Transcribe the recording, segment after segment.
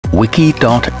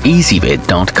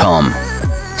wiki.ezvid.com.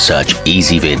 Search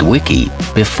Ezvid Wiki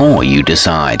before you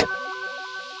decide.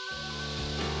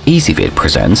 Ezvid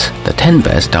presents the 10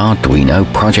 best Arduino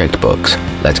project books.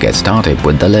 Let's get started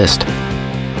with the list.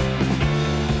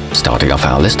 Starting off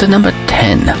our list at number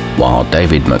 10, while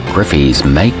David McGriffey's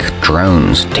Make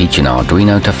Drones Teaching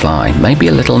Arduino to Fly may be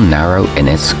a little narrow in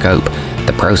its scope,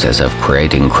 the process of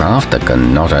creating craft that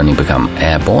can not only become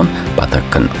airborne, but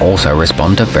that can also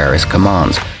respond to various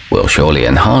commands will surely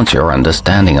enhance your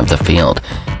understanding of the field.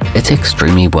 It's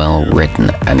extremely well written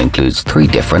and includes 3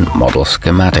 different model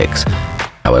schematics.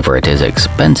 However, it is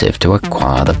expensive to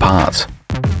acquire the parts.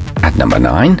 At number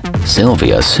 9,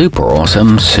 Sylvia's super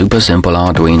awesome, super simple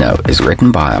Arduino is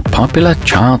written by a popular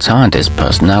child scientist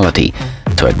personality,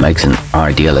 so it makes an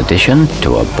ideal addition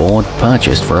to a board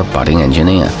purchased for a budding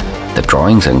engineer. The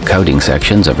drawings and coding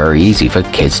sections are very easy for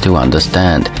kids to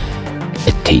understand.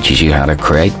 It teaches you how to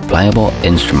create playable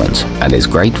instruments and is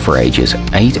great for ages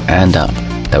 8 and up,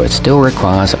 though it still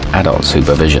requires adult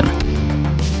supervision.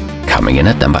 Coming in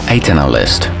at number 8 on our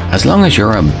list, as long as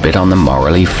you're a bit on the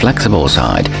morally flexible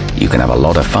side, you can have a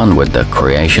lot of fun with the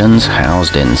creations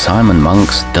housed in Simon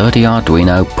Monk's 30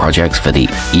 Arduino projects for the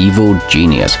Evil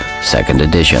Genius 2nd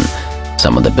edition.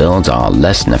 Some of the builds are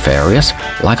less nefarious,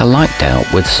 like a light tail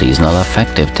with seasonal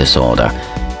affective disorder.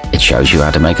 It shows you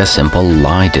how to make a simple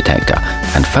lie detector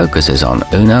and focuses on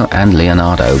Uno and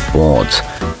Leonardo boards.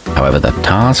 However, the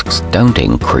tasks don't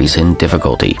increase in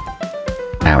difficulty.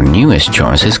 Our newest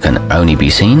choices can only be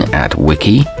seen at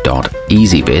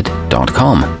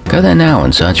wiki.ezvid.com. Go there now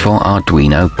and search for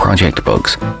Arduino project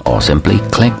books, or simply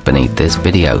click beneath this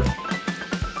video.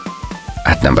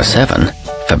 At number 7,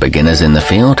 for beginners in the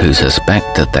field who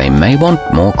suspect that they may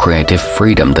want more creative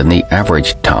freedom than the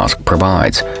average task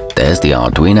provides, there's the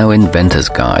Arduino Inventor's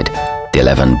Guide. The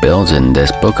 11 builds in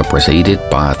this book are preceded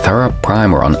by a thorough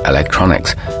primer on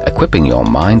electronics, equipping your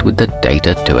mind with the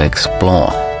data to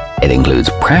explore. It includes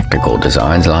practical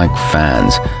designs like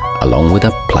fans, along with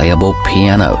a playable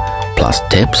piano, plus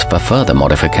tips for further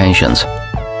modifications.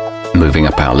 Moving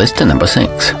up our list to number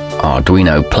 6,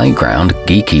 Arduino Playground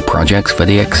Geeky Projects for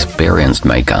the Experienced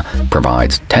Maker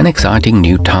provides 10 exciting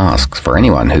new tasks for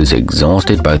anyone who's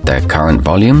exhausted both their current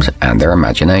volumes and their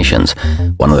imaginations.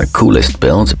 One of the coolest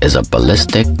builds is a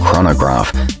ballistic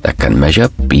chronograph that can measure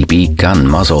BB gun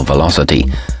muzzle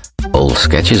velocity. Full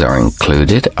sketches are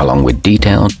included along with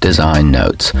detailed design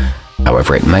notes.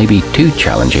 However, it may be too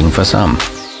challenging for some.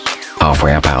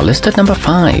 Halfway up our list at number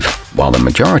 5, while the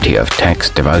majority of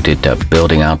text devoted to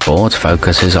building out boards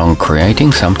focuses on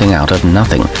creating something out of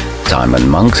nothing, Simon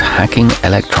Monk's Hacking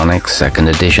Electronics 2nd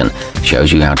edition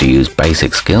shows you how to use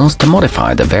basic skills to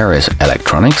modify the various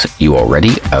electronics you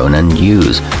already own and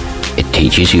use. It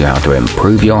teaches you how to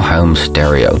improve your home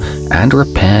stereo and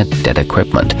repair dead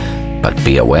equipment, but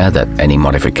be aware that any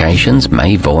modifications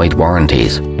may void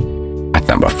warranties. At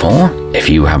number 4, if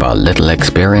you have a little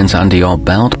experience under your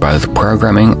belt both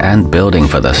programming and building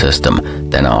for the system,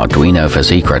 then Arduino for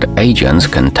Secret Agents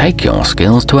can take your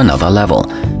skills to another level.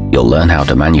 You'll learn how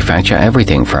to manufacture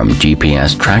everything from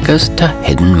GPS trackers to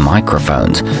hidden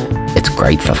microphones. It's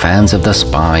great for fans of the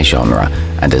spy genre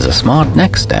and is a smart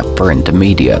next step for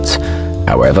intermediates.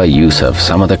 However, use of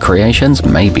some of the creations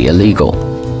may be illegal.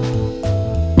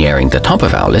 Nearing the top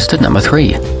of our list at number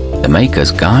 3, The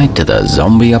Maker's Guide to the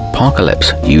Zombie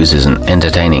Apocalypse uses an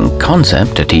entertaining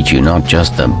concept to teach you not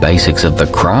just the basics of the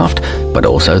craft, but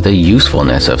also the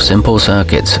usefulness of simple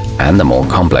circuits and the more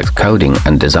complex coding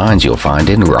and designs you'll find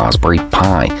in Raspberry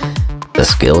Pi. The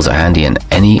skills are handy in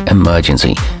any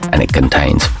emergency, and it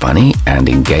contains funny and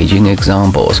engaging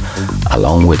examples,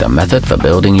 along with a method for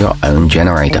building your own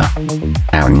generator.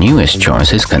 Our newest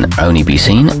choices can only be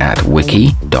seen at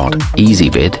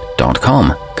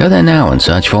wiki.ezvid.com. Go there now and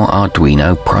search for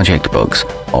Arduino project books,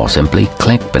 or simply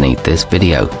click beneath this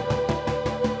video.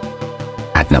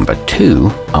 At number 2,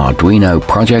 Arduino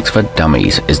Projects for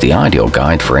Dummies is the ideal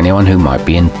guide for anyone who might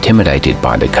be intimidated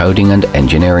by the coding and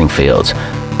engineering fields.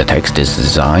 The text is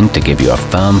designed to give you a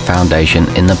firm foundation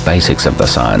in the basics of the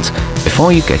science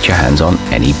before you get your hands on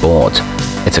any boards.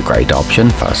 It's a great option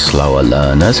for slower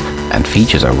learners and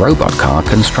features a robot car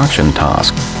construction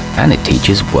task, and it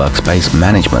teaches workspace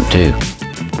management too.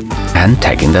 And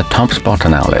taking the top spot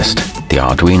on our list, the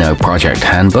Arduino Project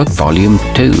Handbook Volume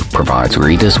 2 provides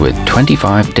readers with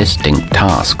 25 distinct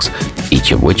tasks,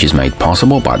 each of which is made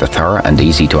possible by the thorough and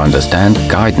easy to understand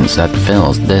guidance that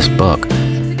fills this book.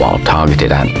 While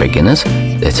targeted at beginners,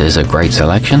 this is a great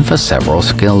selection for several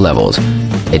skill levels.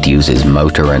 It uses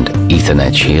motor and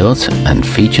Ethernet shields and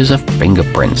features a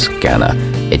fingerprint scanner.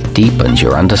 It deepens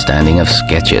your understanding of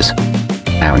sketches.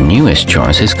 Our newest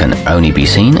choices can only be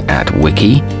seen at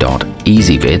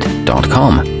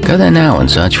wiki.ezvid.com. Go there now and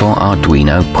search for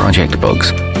Arduino project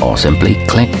books, or simply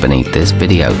click beneath this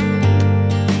video.